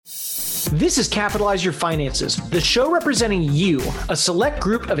This is Capitalize Your Finances, the show representing you, a select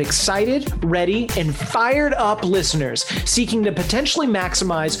group of excited, ready, and fired up listeners seeking to potentially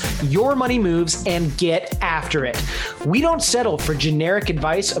maximize your money moves and get after it. We don't settle for generic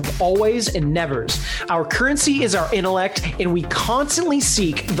advice of always and nevers. Our currency is our intellect, and we constantly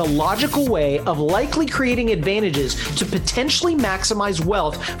seek the logical way of likely creating advantages to potentially maximize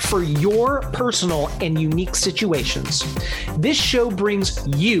wealth for your personal and unique situations. This show brings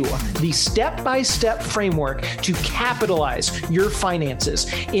you the step-by-step framework to capitalize your finances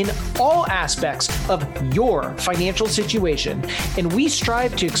in all aspects of your financial situation, and we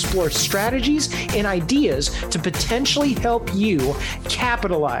strive to explore strategies and ideas to potentially help you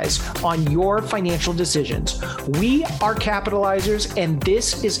capitalize on your financial decisions. We are capitalizers, and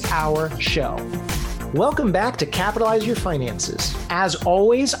this is our show. Welcome back to Capitalize Your Finances. As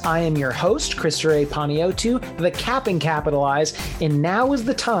always, I am your host, Christopher A. Paniotu, the Cap and Capitalize, and now is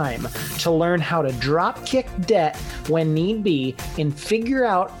the time to learn how to drop kick debt when need be and figure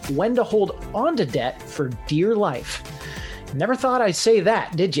out when to hold on to debt for dear life. Never thought I'd say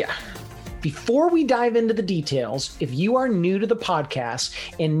that, did ya? Before we dive into the details, if you are new to the podcast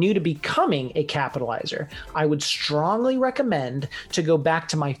and new to becoming a capitalizer, I would strongly recommend to go back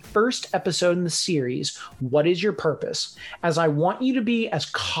to my first episode in the series, What is Your Purpose? As I want you to be as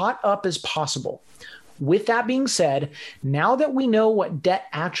caught up as possible. With that being said, now that we know what debt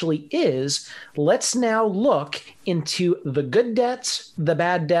actually is, let's now look into the good debts, the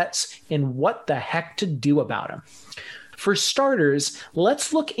bad debts, and what the heck to do about them. For starters,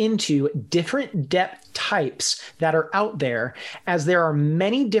 let's look into different debt types that are out there, as there are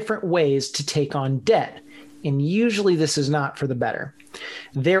many different ways to take on debt, and usually this is not for the better.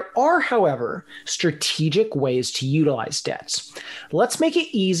 There are, however, strategic ways to utilize debts. Let's make it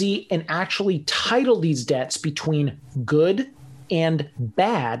easy and actually title these debts between good and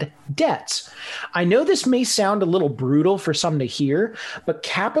bad debts. I know this may sound a little brutal for some to hear, but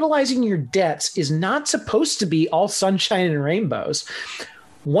capitalizing your debts is not supposed to be all sunshine and rainbows.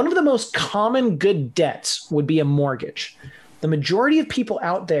 One of the most common good debts would be a mortgage. The majority of people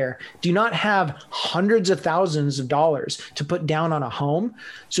out there do not have hundreds of thousands of dollars to put down on a home,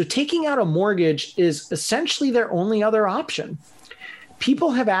 so taking out a mortgage is essentially their only other option.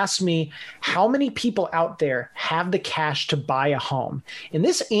 People have asked me how many people out there have the cash to buy a home. And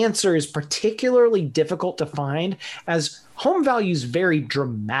this answer is particularly difficult to find as home values vary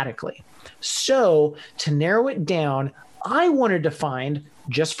dramatically. So to narrow it down, I wanted to find,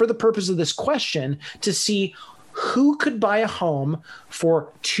 just for the purpose of this question, to see who could buy a home for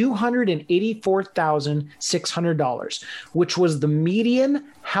 $284,600, which was the median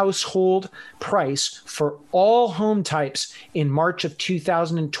household price for all home types in March of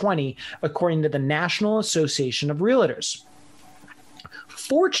 2020, according to the National Association of Realtors.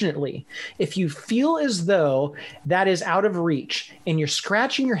 Fortunately, if you feel as though that is out of reach and you're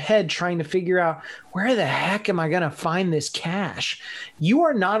scratching your head trying to figure out where the heck am I going to find this cash, you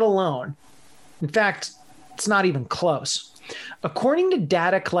are not alone. In fact, it's not even close. According to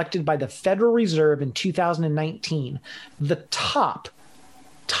data collected by the Federal Reserve in 2019, the top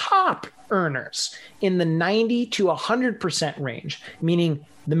earners in the 90 to 100% range, meaning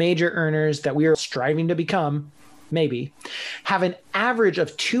the major earners that we are striving to become, maybe, have an average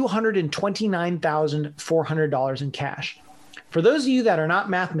of $229,400 in cash. For those of you that are not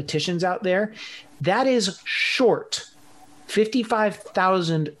mathematicians out there, that is short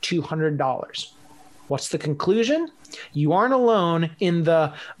 $55,200. What's the conclusion? You aren't alone in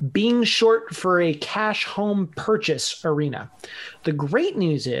the being short for a cash home purchase arena. The great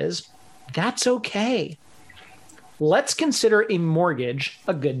news is that's okay. Let's consider a mortgage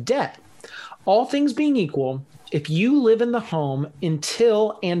a good debt. All things being equal, if you live in the home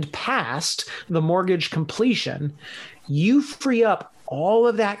until and past the mortgage completion, you free up all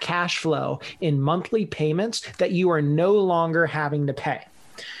of that cash flow in monthly payments that you are no longer having to pay.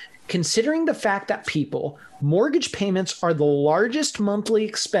 Considering the fact that mortgage payments are the largest monthly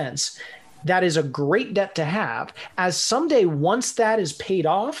expense, that is a great debt to have, as someday once that is paid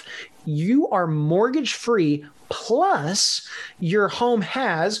off, you are mortgage free, plus your home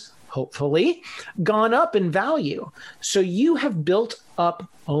has, hopefully, gone up in value. So you have built up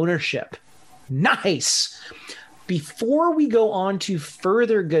ownership. Nice. Before we go on to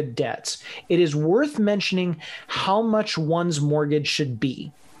further good debts, it is worth mentioning how much one's mortgage should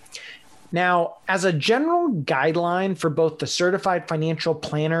be. Now, as a general guideline for both the Certified Financial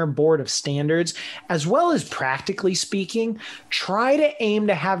Planner Board of Standards, as well as practically speaking, try to aim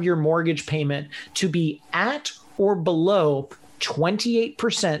to have your mortgage payment to be at or below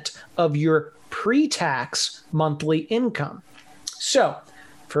 28% of your pre-tax monthly income. So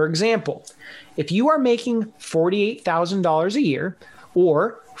For example, if you are making $48,000 a year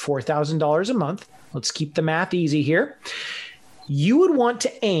or $4,000 a month, let's keep the math easy here, you would want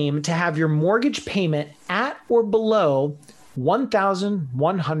to aim to have your mortgage payment at or below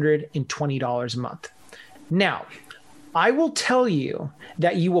 $1,120 a month. Now, I will tell you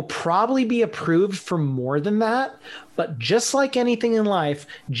that you will probably be approved for more than that, but just like anything in life,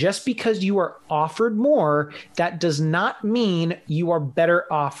 just because you are offered more, that does not mean you are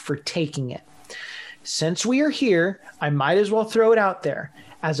better off for taking it. Since we are here, I might as well throw it out there.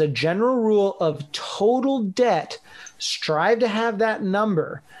 As a general rule of total debt, strive to have that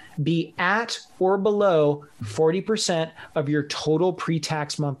number be at or below 40% of your total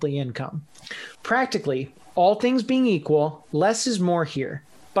pre-tax monthly income. Practically, all things being equal, less is more here.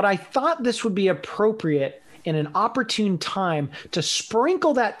 But I thought this would be appropriate in an opportune time to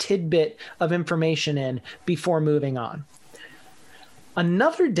sprinkle that tidbit of information in before moving on.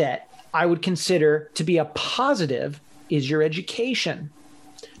 Another debt I would consider to be a positive is your education.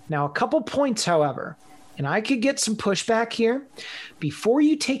 Now, a couple points, however, and I could get some pushback here. Before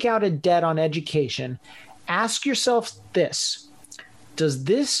you take out a debt on education, ask yourself this: does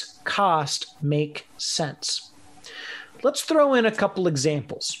this cost make sense? Let's throw in a couple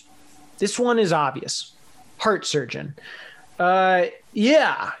examples. This one is obvious. Heart surgeon.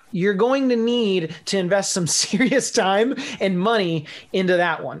 Yeah, you're going to need to invest some serious time and money into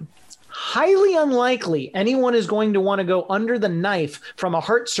that one. Highly unlikely anyone is going to want to go under the knife from a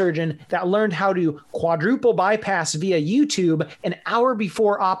heart surgeon that learned how to quadruple bypass via YouTube an hour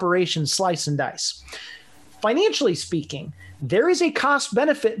before Operation Slice and Dice. Financially speaking, there is a cost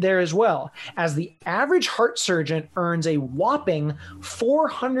benefit there as well, as the average heart surgeon earns a whopping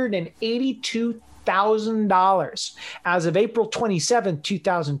 $482,000 as of April 27,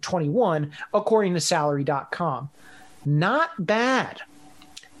 2021, according to salary.com. Not bad.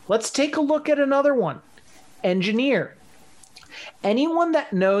 Let's take a look at another one. Engineer. Anyone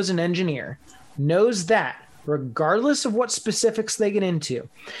that knows an engineer knows that, regardless of what specifics they get into,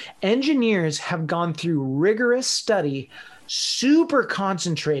 engineers have gone through rigorous study, super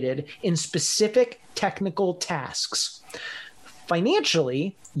concentrated in specific technical tasks.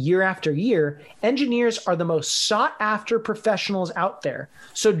 Financially, year after year, engineers are the most sought after professionals out there.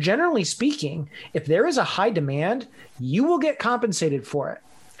 So generally speaking, if there is a high demand, you will get compensated for it.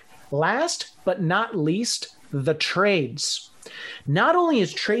 Last but not least, the trades. Not only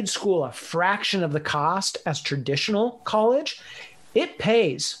is trade school a fraction of the cost as traditional college, it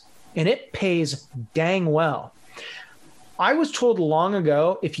pays, and it pays dang well. I was told long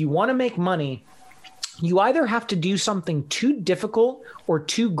ago, if you want to make money, you either have to do something too difficult or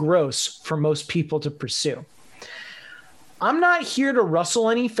too gross for most people to pursue. I'm not here to rustle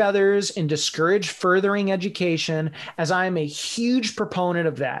any feathers and discourage furthering education, as I am a huge proponent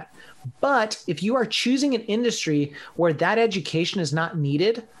of that. But if you are choosing an industry where that education is not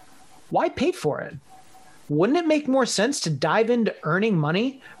needed, why pay for it? Wouldn't it make more sense to dive into earning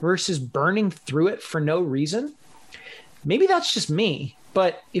money versus burning through it for no reason? Maybe that's just me,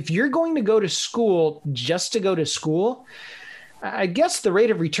 but if you're going to go to school just to go to school, I guess the rate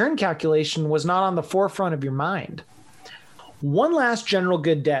of return calculation was not on the forefront of your mind. One last general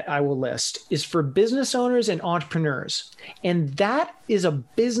good debt I will list is for business owners and entrepreneurs, and that is a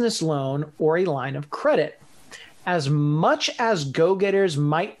business loan or a line of credit. As much as go-getters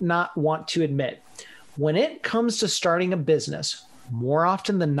might not want to admit, when it comes to starting a business, more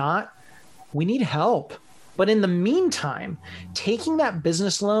often than not, we need help. But in the meantime, taking that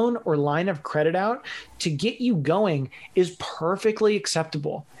business loan or line of credit out to get you going is perfectly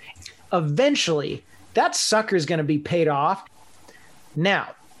acceptable. Eventually, that sucker is going to be paid off.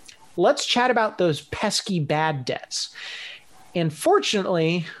 Now, let's chat about those pesky bad debts. And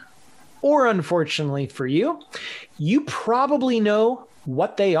fortunately, or unfortunately for you, you probably know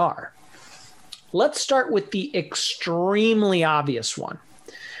what they are. Let's start with the extremely obvious one.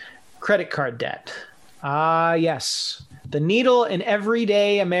 Credit card debt. Ah, yes, the needle in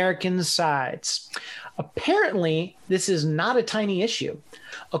everyday Americans' sides. Apparently, this is not a tiny issue.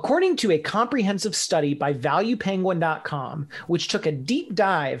 According to a comprehensive study by ValuePenguin.com, which took a deep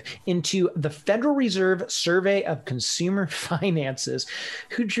dive into the Federal Reserve Survey of Consumer Finances,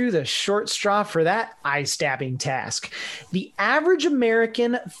 who drew the short straw for that eye-stabbing task, the average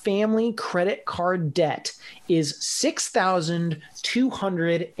American family credit card debt is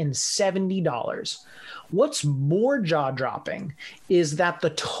 $6,270. What's more jaw-dropping is that the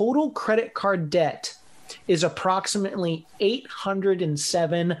total credit card debt is approximately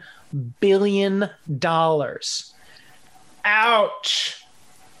 $807 billion. Ouch.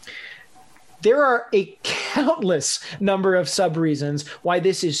 There are a countless number of sub-reasons why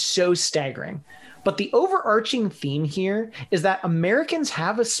this is so staggering. But the overarching theme here is that Americans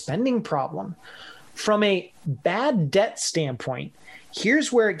have a spending problem. From a bad debt standpoint,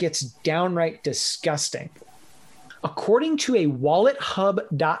 here's where it gets downright disgusting. According to a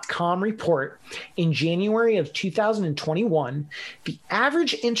WalletHub.com report in January of 2021, the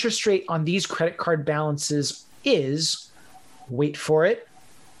average interest rate on these credit card balances is, wait for it,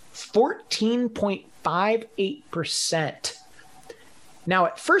 14.58%. Now,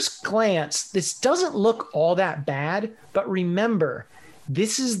 at first glance, this doesn't look all that bad, but remember,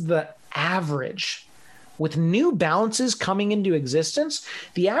 this is the average. With new balances coming into existence,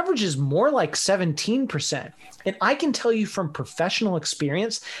 the average is more like 17%. And I can tell you from professional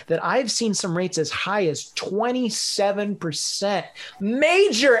experience that I've seen some rates as high as 27%.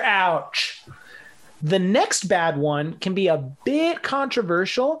 Major ouch! The next bad one can be a bit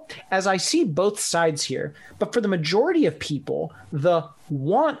controversial, as I see both sides here. But for the majority of people, the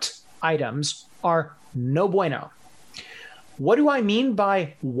want items are no bueno. What do I mean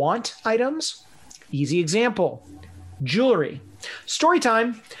by want items? Easy example, jewelry. Story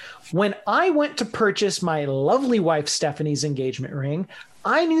time. When I went to purchase my lovely wife Stephanie's engagement ring,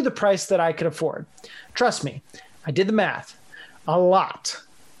 I knew the price that I could afford. Trust me, I did the math. A lot.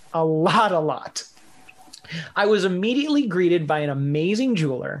 I was immediately greeted by an amazing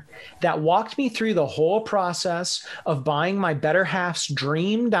jeweler that walked me through the whole process of buying my better half's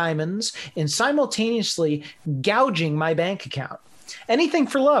dream diamonds and simultaneously gouging my bank account. Anything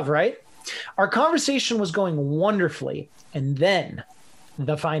for love, right? Our conversation was going wonderfully, and then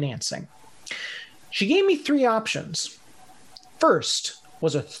the financing. She gave me 3 options. First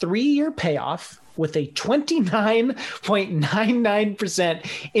was a 3-year payoff with a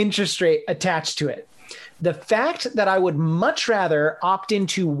 29.99% interest rate attached to it. The fact that I would much rather opt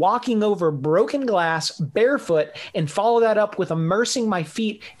into walking over broken glass barefoot and follow that up with immersing my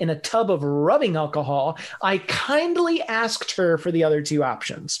feet in a tub of rubbing alcohol, I kindly asked her for the other 2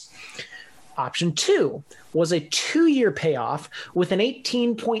 options. Option 2 was a 2-year payoff with an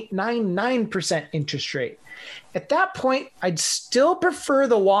 18.99% interest rate. At that point, I'd still prefer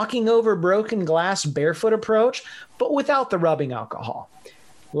the walking over broken glass barefoot approach, but without the rubbing alcohol.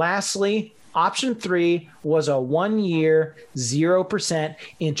 Lastly, option 3 was a 1-year, 0%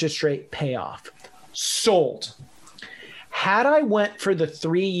 interest rate payoff. Sold. Had I went for the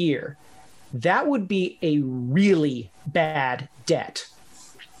 3-year, that would be a really bad debt.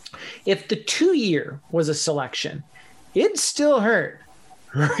 If the 2-year was a selection, it'd still hurt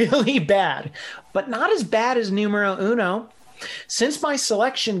really bad, but not as bad as numero uno. Since my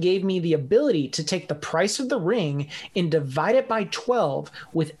selection gave me the ability to take the price of the ring and divide it by 12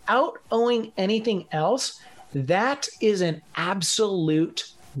 without owing anything else, that is an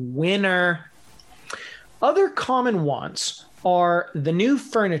absolute winner. Other common wants are the new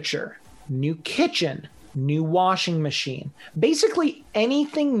furniture, new kitchen, new washing machine, basically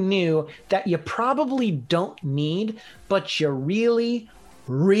anything new that you probably don't need, but you really,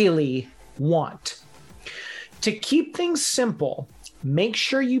 really want. To keep things simple, make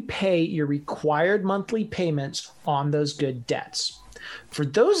sure you pay your required monthly payments on those good debts. For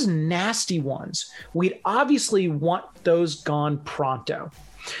those nasty ones, we'd obviously want those gone pronto.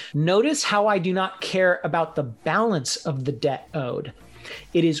 Notice how I do not care about the balance of the debt owed.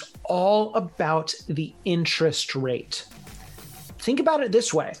 It is all about the interest rate. Think about it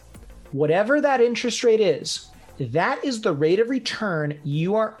this way. Whatever that interest rate is, that is the rate of return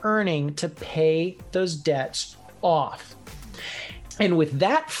you are earning to pay those debts off. And with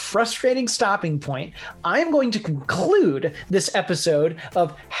that frustrating stopping point, I'm going to conclude this episode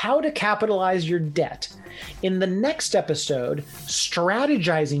of How to Capitalize Your Debt. In the next episode,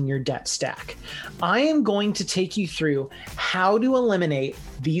 Strategizing Your Debt Stack, I am going to take you through how to eliminate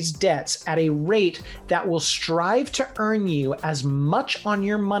these debts at a rate that will strive to earn you as much on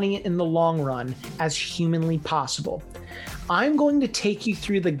your money in the long run as humanly possible. I'm going to take you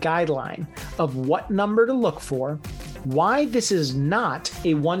through the guideline of what number to look for, why this is not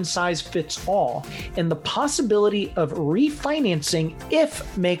a one-size-fits-all, and the possibility of refinancing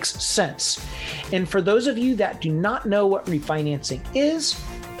if makes sense. And for those of you that do not know what refinancing is,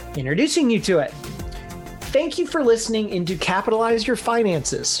 introducing you to it. Thank you for listening into Capitalize Your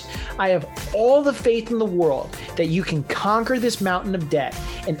Finances. I have all the faith in the world that you can conquer this mountain of debt.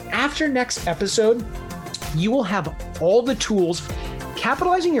 And after next episode, you will have all the tools.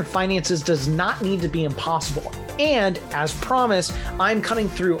 Capitalizing your finances does not need to be impossible. And as promised, I'm cutting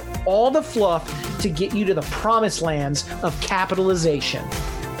through all the fluff to get you to the promised lands of capitalization.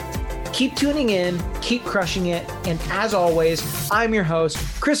 Keep Keep tuning in, keep crushing it, and as always, I'm your host,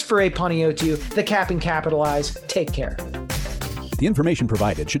 Christopher A. Panayiotou, the Cap and Capitalize. Take care. The information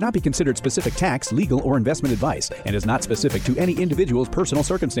provided should not be considered specific tax, legal, or investment advice and is not specific to any individual's personal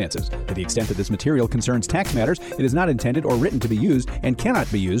circumstances. To the extent that this material concerns tax matters, it is not intended or written to be used and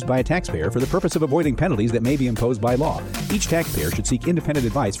cannot be used by a taxpayer for the purpose of avoiding penalties that may be imposed by law. Each taxpayer should seek independent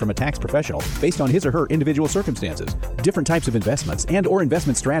advice from a tax professional based on his or her individual circumstances. Different types of investments and or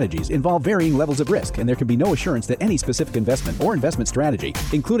investment strategies involve varying levels of risk, and there can be no assurance that any specific investment or investment strategy,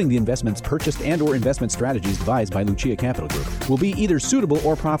 including the investments purchased and or investment strategies advised by Lucia Capital Group, will be either suitable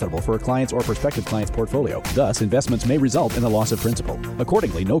or profitable for a client's or prospective client's portfolio. Thus, investments may result in a loss of principal.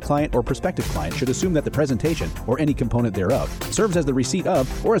 Accordingly, no client or prospective client should assume that the presentation, or any component thereof, serves as the receipt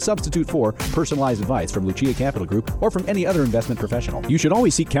of or a substitute for personalized advice from Lucia Capital Group or from any other investment professional. You should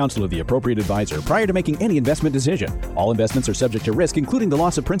always seek counsel of the appropriate advisor prior to making any investment decision. All investments are subject to risk, including the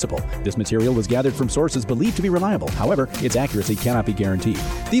loss of principal. This material was gathered from sources believed to be reliable. However, its accuracy cannot be guaranteed.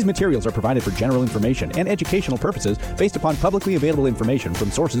 These materials are provided for general information and educational purposes based upon publicly available information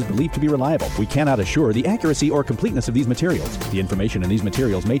from sources believed to be reliable. We cannot assure the accuracy or completeness of these materials. The information in these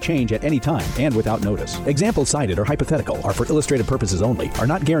materials may change at any time and without notice. Examples cited are hypothetical, are for illustrative purposes only, are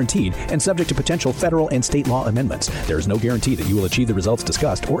not guaranteed, and subject to potential federal and state law amendments. There is no guarantee that you will achieve the results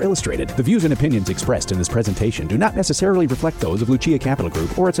discussed or illustrated. The views and opinions expressed in this presentation do not necessarily reflect those of Lucia Capital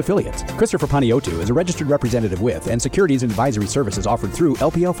Group or its affiliates. Christopher Panayiotou is a registered representative with and securities and advisory services offered through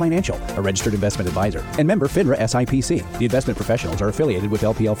LPL Financial, a registered investment advisor, and member FINRA SIPC. The investment professionals are affiliated with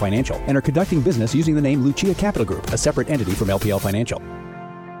LPL Financial and are conducting business using the name Lucia Capital Group, a separate entity from LPL Financial.